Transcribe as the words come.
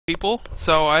people.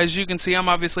 So as you can see, I'm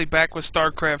obviously back with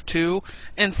StarCraft 2,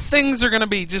 and things are going to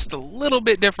be just a little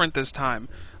bit different this time.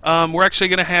 We're actually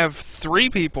going to have 3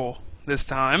 people this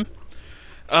time.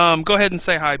 Go ahead and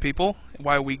say hi, people,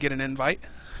 while we get an invite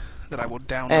that I will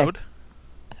download.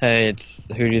 Hey, it's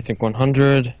Who Do You Think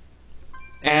 100?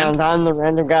 And I'm the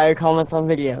random guy who comments on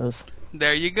videos.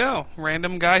 There you go.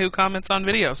 Random guy who comments on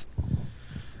videos.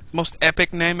 It's the most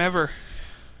epic name ever.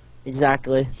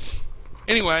 Exactly.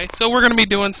 Anyway, so we're going to be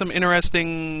doing some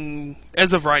interesting,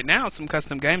 as of right now, some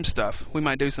custom game stuff. We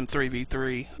might do some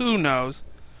 3v3. Who knows?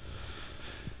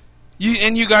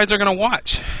 You guys are going to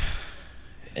watch.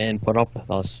 And put up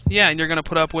with us. Yeah, and you're going to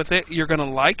put up with it. You're going to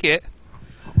like it.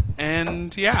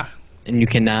 And, yeah. And you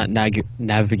can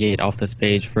navigate off this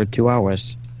page for 2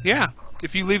 hours. Yeah.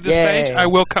 If you leave this page, I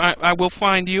will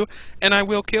find you, and I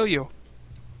will kill you.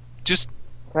 Just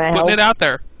putting it out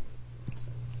there.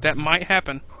 That might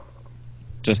happen.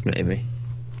 Just maybe.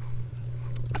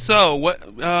 So, what?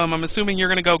 I'm assuming you're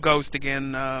gonna go Ghost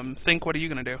again. Think, what are you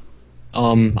gonna do?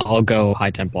 I'll go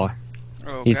High Templar.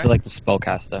 Okay. He's like the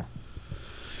spellcaster.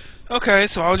 Okay,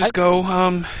 so I'll just go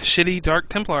shitty Dark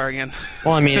Templar again.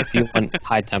 Well, I mean, if you want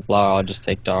High Templar, I'll just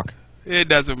take Dark. It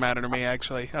doesn't matter to me,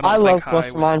 actually. I love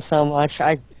Ghost so much.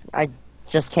 I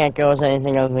just can't go as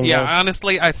anything other than Yeah, Ghost.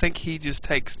 honestly, I think he just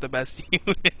takes the best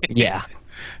unit. Yeah.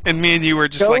 And me and you were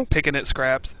just like picking at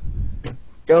scraps.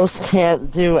 Ghost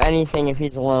can't do anything if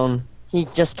he's alone. He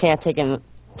just can't take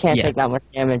take that much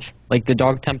damage. Like the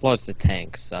Dark Templar is the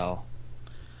tank, so.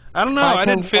 I don't know. I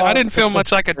didn't feel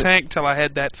much like a tank till I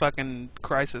had that fucking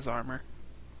Crisis armor.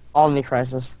 Omni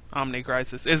Crisis. Omni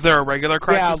Crisis. Is there a regular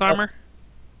Crisis armor?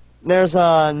 There's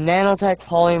a nanotech,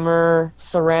 polymer,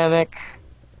 ceramic,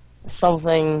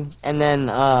 something, and then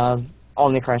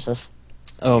Omni Crisis.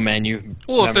 Oh man, you.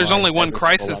 Well, if there's only one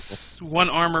Crisis, one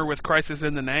armor with Crisis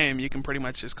in the name, you can pretty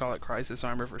much just call it Crisis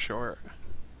armor for short.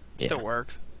 Still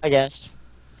works. I guess.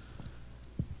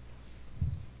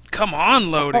 Come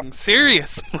on, loading.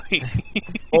 Seriously.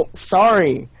 Oh,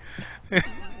 sorry.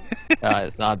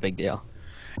 It's not a big deal.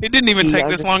 It didn't even take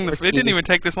this long. It didn't even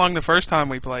take this long the first time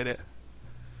we played it.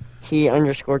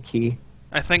 T_T.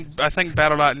 I think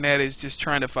Battle.net is just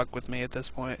trying to fuck with me at this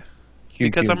point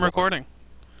because I'm recording.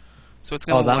 So it's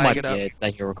gonna lag it up. It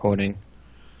that you're recording.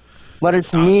 But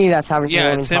it's me that's having the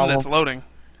Yeah, it's him problem. that's loading.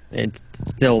 It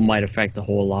still might affect the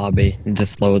whole lobby and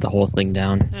just slow the whole thing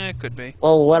down. It could be.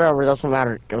 Well, whatever, doesn't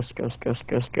matter. Ghost.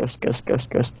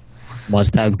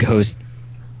 Must have Ghost.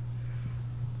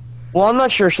 Well, I'm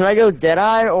not sure. Should I go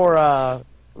Deadeye or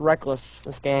Reckless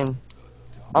this game?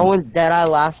 I went Deadeye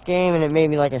last game and it made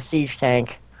me like a siege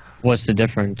tank. What's the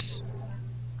difference?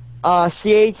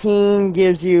 C18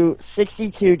 gives you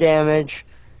 62 damage,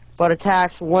 but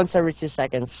attacks once every 2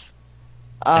 seconds.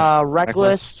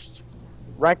 Reckless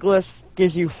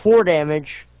gives you 4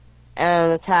 damage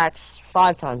and attacks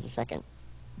 5 times a second.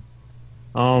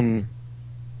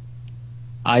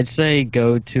 I'd say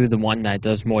go to the one that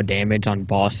does more damage on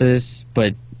bosses,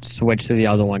 but switch to the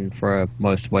other one for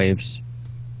most waves.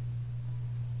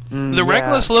 The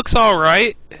Reckless looks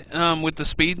alright with the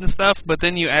speed and stuff, but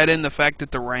then you add in the fact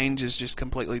that the range is just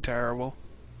completely terrible.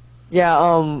 Yeah,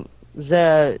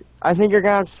 I think you're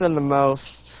gonna have to spend the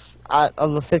most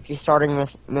of the 50 starting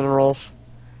minerals.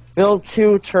 Build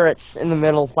 2 turrets in the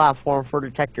middle platform for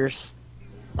detectors.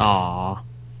 Aww.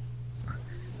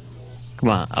 Come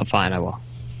on, I'm fine, I will.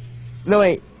 No,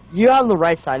 wait. You have the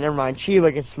right side. Never mind.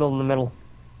 Chiba gets built in the middle.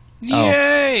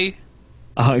 Yay!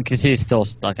 Oh, because he's still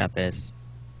stuck at this.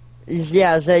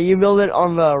 Yeah, you build it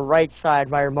on the right side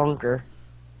by your bunker.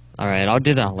 Alright, I'll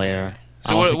do that later.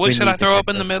 So what should I throw up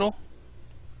in the middle?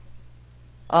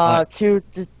 Two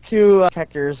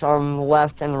detectors on the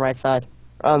left and the right side.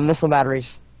 Missile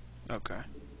batteries. Okay.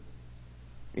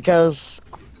 Because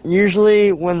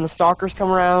usually when the stalkers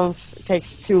come around, it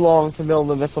takes too long to build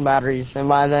the missile batteries, and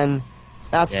by then,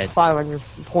 that's 500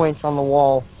 points on the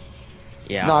wall.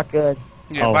 Yeah. Not good.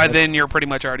 Yeah, by then you're pretty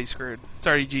much already screwed. It's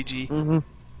already GG. Mm-hmm.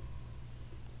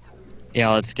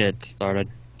 Yeah, let's get started.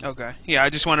 Okay. Yeah, I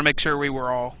just want to make sure we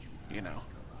were all,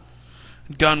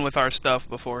 done with our stuff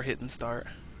before hitting start.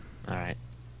 Alright.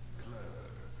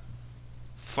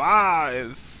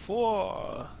 5,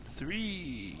 4,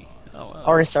 3. Oh, well.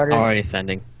 Already started. Already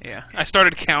sending. Yeah, I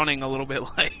started counting a little bit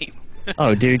late.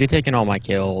 Oh, dude, you're taking all my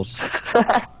kills.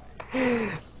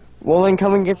 Well, then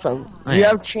come and get some. I You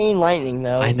am. have chain lightning,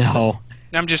 though. I know.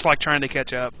 I'm just like trying to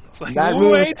catch up. It's like, That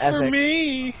move is wait for epic.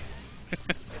 me.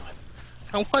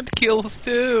 I want kills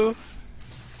too.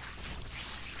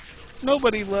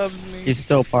 Nobody loves me. He's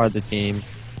still part of the team.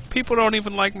 People don't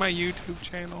even like my YouTube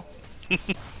channel.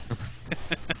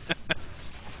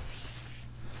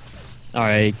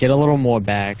 Alright, get a little more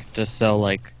back, just so,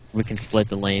 like, we can split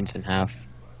the lanes in half.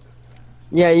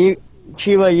 Yeah,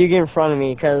 Chiba, you get in front of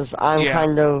me, because I'm Yeah.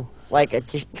 kind of like a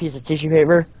piece of tissue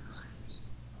paper.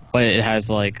 But it has,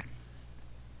 like,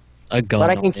 a gun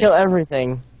But I on can it. kill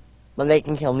everything, but they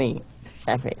can kill me.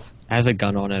 Sad face. It has a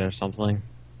gun on it or something.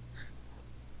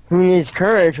 Who needs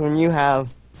courage when you have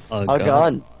a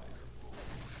gun?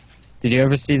 Did you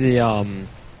ever see the,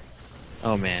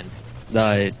 oh man,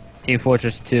 the Team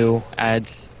Fortress 2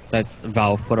 ads that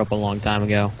Valve put up a long time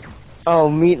ago? Oh,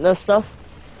 meatless stuff?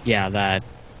 Yeah, that.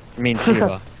 I mean,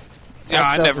 Chiba. Yeah,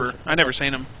 I That's never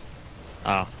seen him.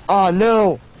 Oh. Oh,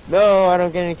 no! No, I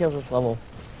don't get any kills this level.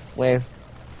 Wave.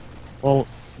 Well,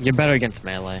 you're better against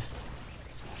melee.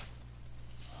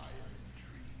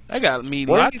 I got me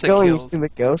Where are lots you of going, you kills.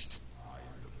 stupid ghost?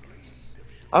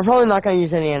 I'm probably not going to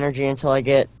use any energy until I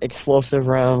get explosive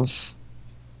rounds.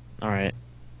 Alright.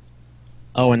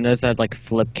 Oh, and there's that, like,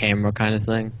 flip camera kind of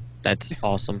thing. That's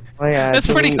awesome. Oh, yeah. That's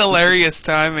pretty we- hilarious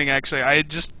timing, actually. I had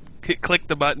just clicked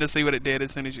the button to see what it did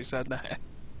as soon as you said that.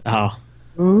 Oh.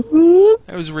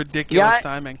 That was ridiculous Yeah,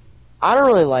 timing. I don't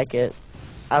really like it.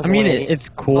 I mean, it's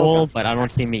cool, but I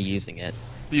don't see me using it.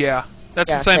 Yeah, that's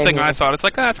Yeah, the same same thing here. I thought. It's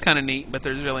like, oh, that's kind of neat, but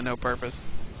there's really no purpose.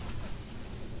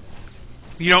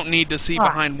 You don't need to see Ah,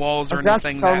 behind walls or I've got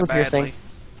anything some that piercing. badly.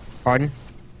 Pardon?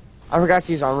 I forgot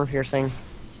to use armor piercing.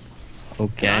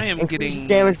 Okay. I am Increases getting...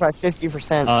 damage by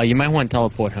 50%. You might want to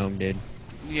teleport home, dude.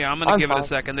 Yeah, I'm going to I'm give it a fine.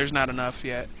 second. There's not enough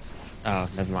yet. Oh,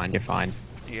 never mind, you're fine.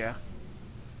 Yeah.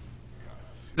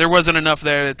 There wasn't enough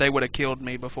there that they would have killed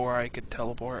me before I could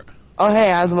teleport. Oh,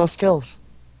 hey, I have the most kills.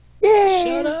 Yay!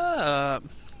 Shut up.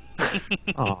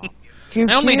 Oh.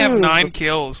 I only have Cute. 9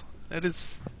 kills. That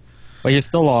is... Well, you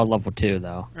still are level 2,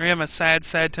 though. I am a sad,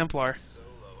 sad Templar.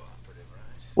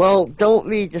 Well, don't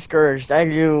be discouraged. I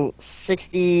do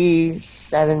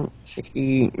 67,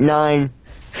 69,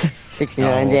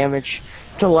 69 No. damage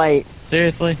to light.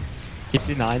 Seriously?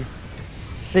 69?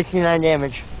 69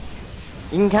 damage.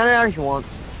 You can count it out if you want.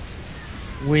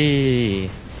 I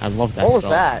love that What was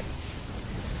spell.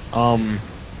 that?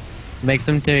 Makes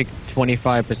them take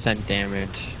 25%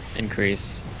 damage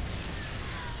increase.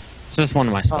 It's just one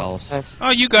of my Oh, spells. nice.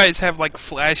 Oh, you guys have, like,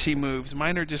 flashy moves.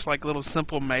 Mine are just, like, little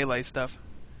simple melee stuff.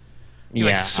 He, yeah,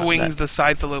 like, swings the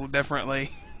scythe a little differently.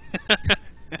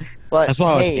 But That's what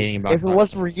I was hey, hating about if it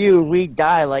wasn't for you, we'd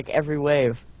die like every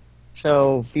wave.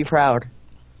 So be proud.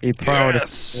 Be proud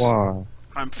Yes. if you are.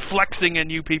 I'm flexing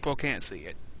and you people can't see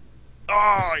it.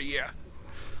 Oh, yeah.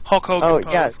 Hulk Hogan Oh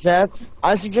pose. yeah, Zeb.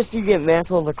 I suggest you get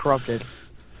Mantle of the Corrupted.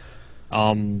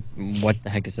 What the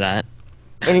heck is that?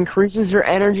 It increases your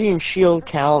energy and shield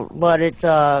count, but it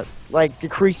like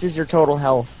decreases your total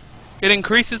health. It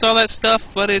increases all that stuff,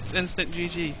 but it's instant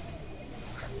GG.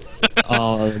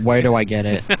 Where do I get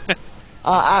it?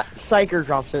 Psyker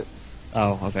drops it.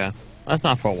 Oh, okay. That's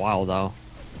not for a while, though.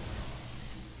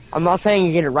 I'm not saying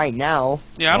you get it right now.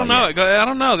 Yeah, I don't Oh, know. yeah. I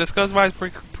don't know. This goes by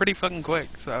pretty fucking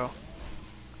quick, so...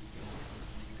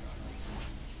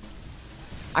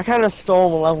 I kind of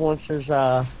stole Malevolence's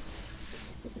Armor.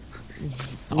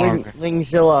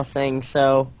 Lingzilla thing,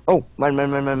 so... Oh,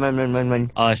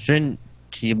 mine. Shouldn't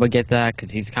Chiba get that? Because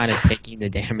he's kind of taking the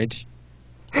damage.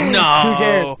 Who cares?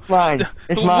 No! It's mine.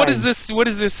 It's mine. What is this? What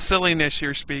is this silliness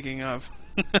you're speaking of?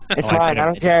 It's Oh, I mine. I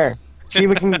don't could've- care.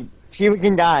 Shiva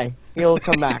can die. He'll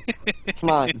come back. It's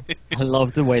mine. I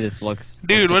love the way this looks.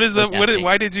 Dude, Just what is look up? at me.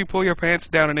 Why did you pull your pants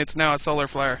down and it's now a solar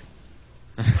flare?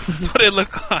 That's what it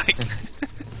looked like.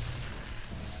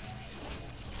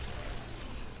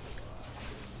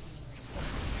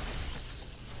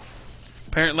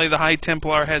 Apparently, the High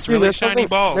Templar has Dude, really there's shiny something-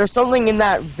 balls. There's something in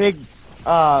that big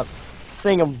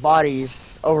thing of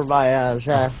bodies over by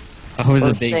Zeph. Oh, Or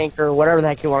the big. Sink, or whatever the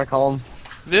heck you want to call them.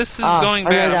 This is going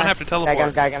bad. I'm gonna have to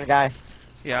teleport. Gonna die.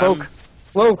 Yeah,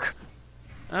 Cloak.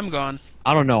 I'm gone.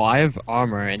 I don't know. I have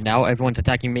armor, and now everyone's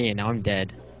attacking me, and now I'm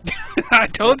dead. I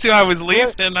told you I was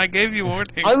leaving, and I gave you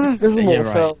warning. I'm invisible, You're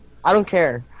right. so I don't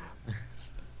care.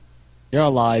 You're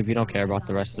alive. You don't care about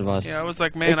the rest of us. Yeah, I was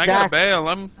like, man, I gotta Exactly. bail.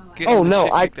 I'm getting Oh the no,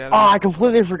 shit I kicked out of me. I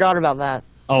completely forgot about that.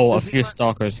 Oh, a This is few what-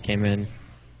 stalkers came in.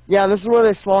 Yeah, this is where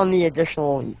they spawn the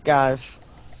additional guys.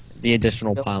 The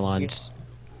additional Yep. pylons.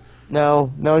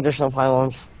 No additional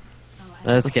pylons.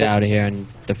 Let's get out of here and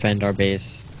defend our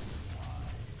base.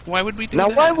 Why would we do Now,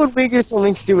 that? why would we do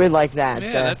something stupid like that?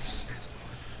 Yeah, that's...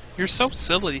 You're so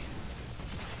silly.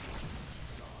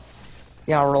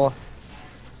 Yeah, roll.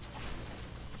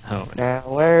 Oh, Now,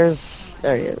 where's...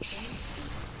 There he is.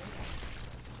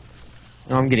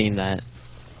 no, I'm getting that.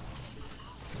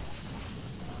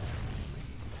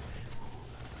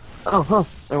 Oh, huh.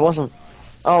 There wasn't.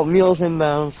 Oh, mules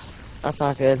inbound. That's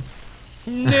not good.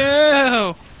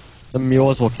 No! The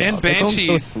mules will kill. And They're going so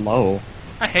banshees. slow.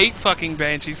 I hate fucking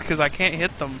banshees because I can't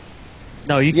hit them.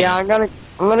 No, you Yeah, can't.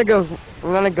 I'm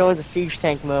gonna go into siege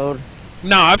tank mode.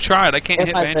 No, I've tried. I can't If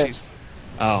hit I could. banshees.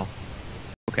 Oh.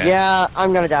 Okay. Yeah,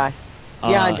 I'm gonna die.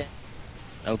 Yeah, I did.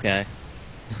 Okay.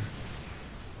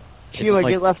 Sheila,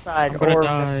 like, get left side. I'm gonna or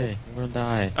die. I'm gonna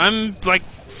die. I'm like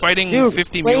fighting Dude,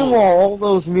 50 flame mules. wall all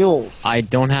those mules. I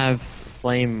don't have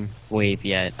flame wave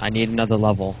yet. I need another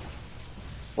level.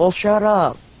 Well, shut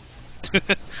up.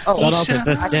 Oh, Shut up shut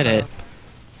and just get it.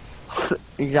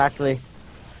 exactly.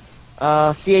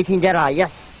 C18 Deadeye,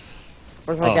 yes.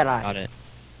 Where's my Oh, Deadeye? got it.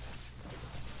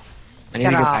 I need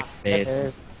to go back to There it base.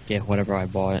 is. Get whatever I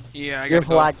bought. Yeah, I You're gotta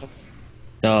go. Palladium.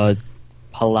 The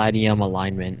Palladium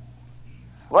alignment.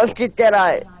 Let's get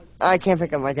Deadeye. I can't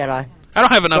pick up my Deadeye. I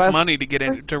don't have enough I- money to get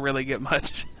in to really get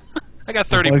much. I got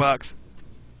 30 What? bucks.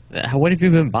 What have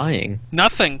you been buying?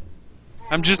 Nothing.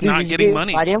 I'm just Dude, not did you getting get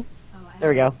money. Palladium? There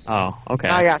we go. Oh, okay.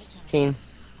 Now I got 16.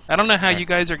 I don't know how Okay. you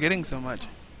guys are getting so much.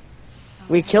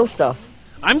 We kill stuff.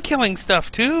 I'm killing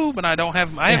stuff too, but I don't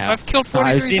have. Yeah. I've killed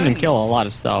 43 I've seen things. him kill a lot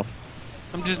of stuff.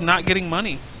 I'm just not getting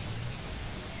money.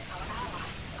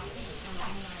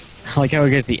 I like how he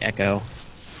gets the echo.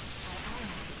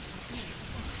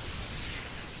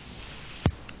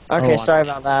 Okay, Oh, sorry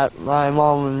about that. My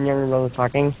mom and younger brother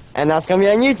talking. And that's gonna be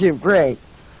on YouTube. Great.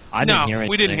 I didn't No, hear it.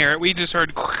 we didn't hear it. We just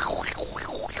heard.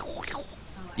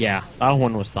 Yeah, that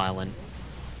one was silent.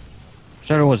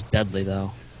 Shutter was deadly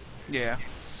though. Yeah,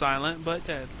 silent but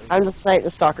deadly. I'm just Snipe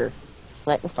the Stalker.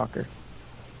 Snipe the Stalker.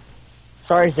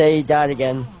 Sorry, Zay, you died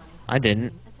again. I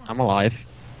didn't. I'm alive.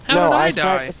 How no, did I sniped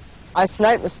die? I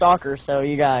sniped the Stalker, so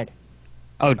you died.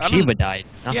 Oh, don't- Chiba died.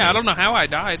 Yeah, I don't know how I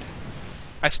died.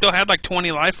 I still had like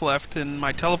 20 life left, and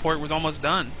my teleport was almost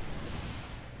done.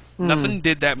 Nothing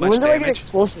did that much When do I get damage.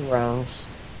 explosive rounds?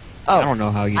 I Oh, don't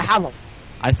know how you. I have them.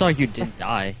 I thought you didn't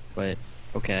die, but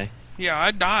okay. Yeah,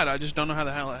 I died. I just don't know how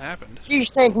the hell it happened.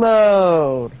 Siege tank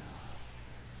mode.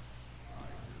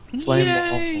 Flame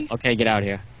Yay! wall. Okay, get out of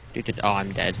here. Oh,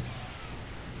 I'm dead.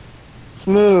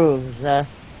 Smooth. Oh,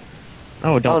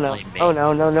 Oh don't no. blame me. Oh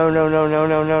no, no, no, no, no, no,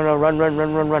 no, no, no. Run, run,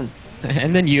 run, run, run.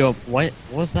 And then you. What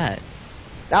was that?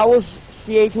 That was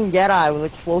C18 Deadeye with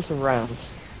explosive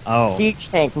rounds. Oh, Siege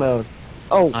tank mode.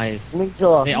 Oh, nice.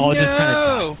 Linkzilla. They all just kind of.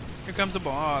 No! Here comes a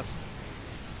boss.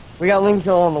 We got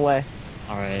Linkzilla on the way.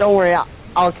 All right. Don't worry,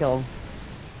 I'll kill him.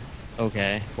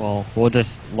 Okay. Well, we'll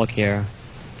just look here.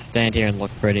 Stand here and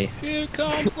look pretty. Here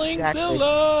comes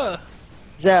Linkzilla!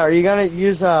 Zay, are you gonna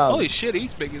use Holy shit,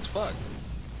 he's big as fuck.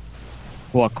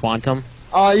 What, quantum?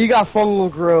 you got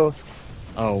fungal growth.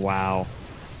 Oh, wow.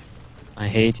 I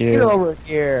hate Get you. over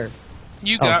here.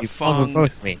 You Oh, got you funged.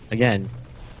 both me again.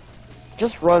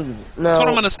 Just run. No. That's what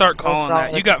I'm gonna start Don't calling try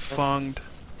that. it. You got funged.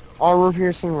 Armor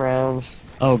piercing rounds.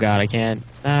 Oh god, I can't.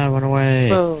 Ah, run away.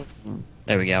 Boom.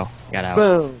 There we go. Got out.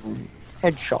 Boom.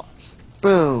 Headshots.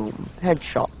 Boom.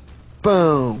 Headshot.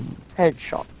 Boom.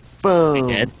 Headshot. Boom. Is he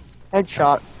dead?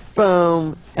 Headshot.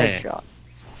 Boom. Hey. Headshot.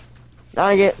 Now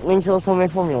I get Linkzilla's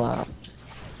homemade formula.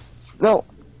 No.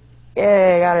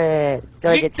 Yeah, got it. Did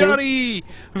I get two? Victory!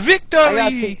 I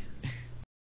got Victory! two.